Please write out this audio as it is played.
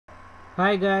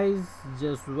Hi guys,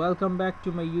 just welcome back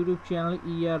to my YouTube channel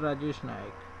Rajesh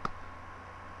Naik.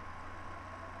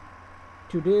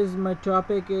 Today's my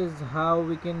topic is how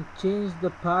we can change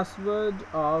the password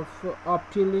of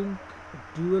Optilink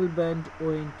dual band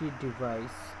ONT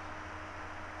device.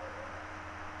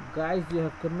 Guys, you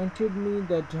have commented me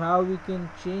that how we can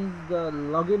change the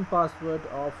login password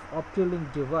of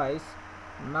Optilink device.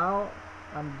 Now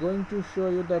I'm going to show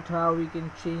you that how we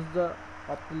can change the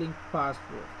Optilink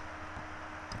password.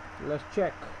 Let's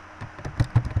check.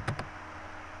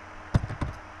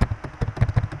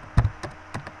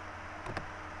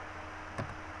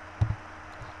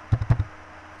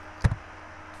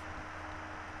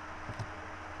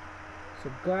 So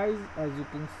guys, as you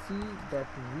can see that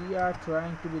we are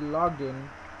trying to be logged in.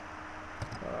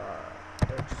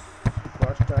 It's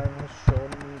first time has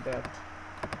shown me that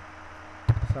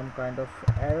some kind of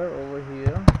error over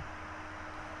here.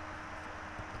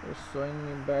 It's showing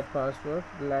me bad password.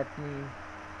 Let me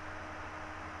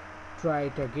try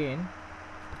it again.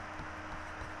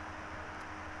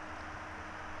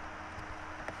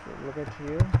 So look at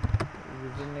here,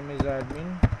 username is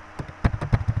admin,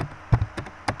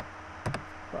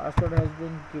 password has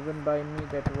been given by me,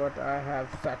 that what I have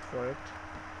set for it.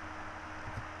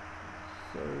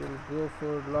 So we'll go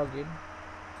for login.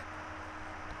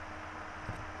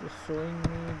 It's showing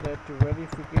me that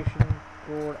verification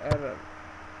code error.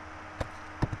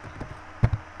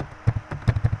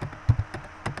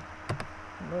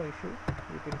 No issue,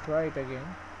 you can try it again.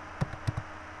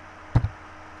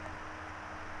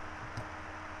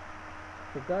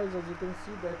 So guys, as you can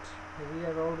see that we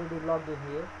are already logged in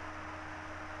here.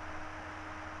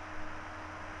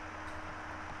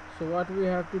 So what we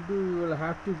have to do, we will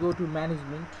have to go to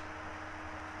management.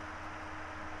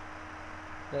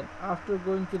 Then after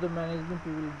going to the management,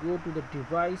 we will go to the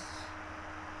device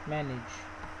manage.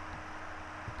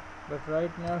 But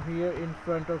right now here in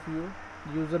front of you,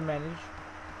 user manage,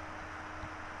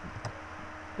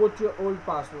 put your old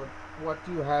password what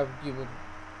you have given.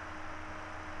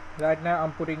 Right now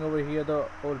I'm putting over here the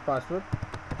old password.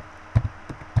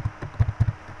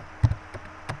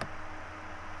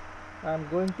 I'm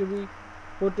going to be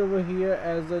put over here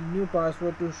as a new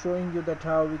password to showing you that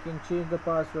how we can change the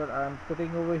password. I'm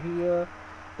putting over here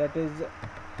that is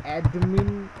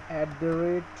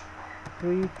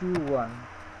admin@321.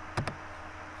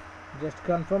 Just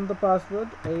confirm the password,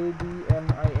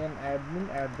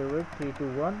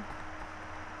 admin@321.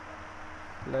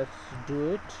 Let's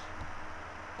do it.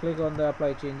 Click on the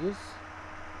apply changes.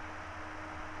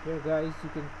 Here guys, you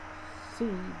can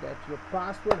see that your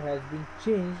password has been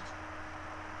changed.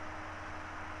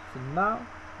 So now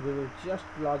we will just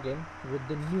log in with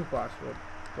the new password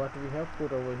what we have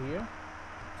put over here.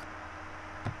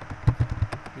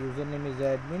 Username is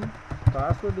admin,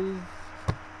 password is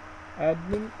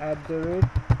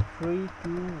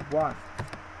admin@321.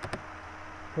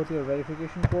 Put your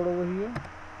verification code over here.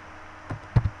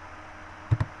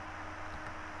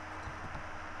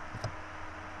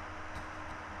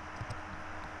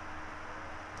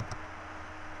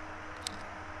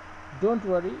 Don't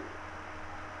worry,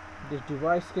 this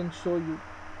device can show you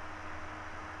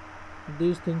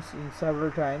these things in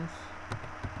several times.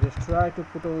 Just try to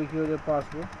put over here the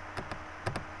password.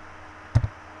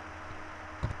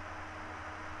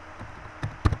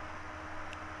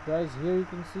 Guys, here you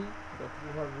can see that we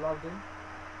have logged in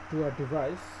to our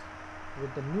device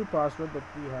with the new password that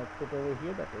we have put over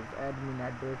here, that is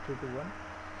admin@321.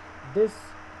 This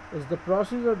is the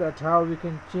procedure that how we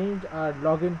can change our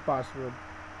login password.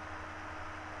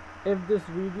 If this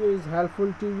video is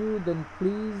helpful to you, then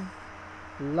please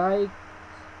like,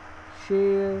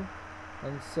 share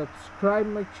and subscribe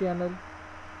my channel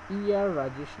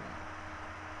Rajesh Naik.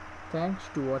 Thanks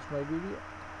to watch my video.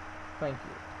 Thank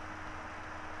you.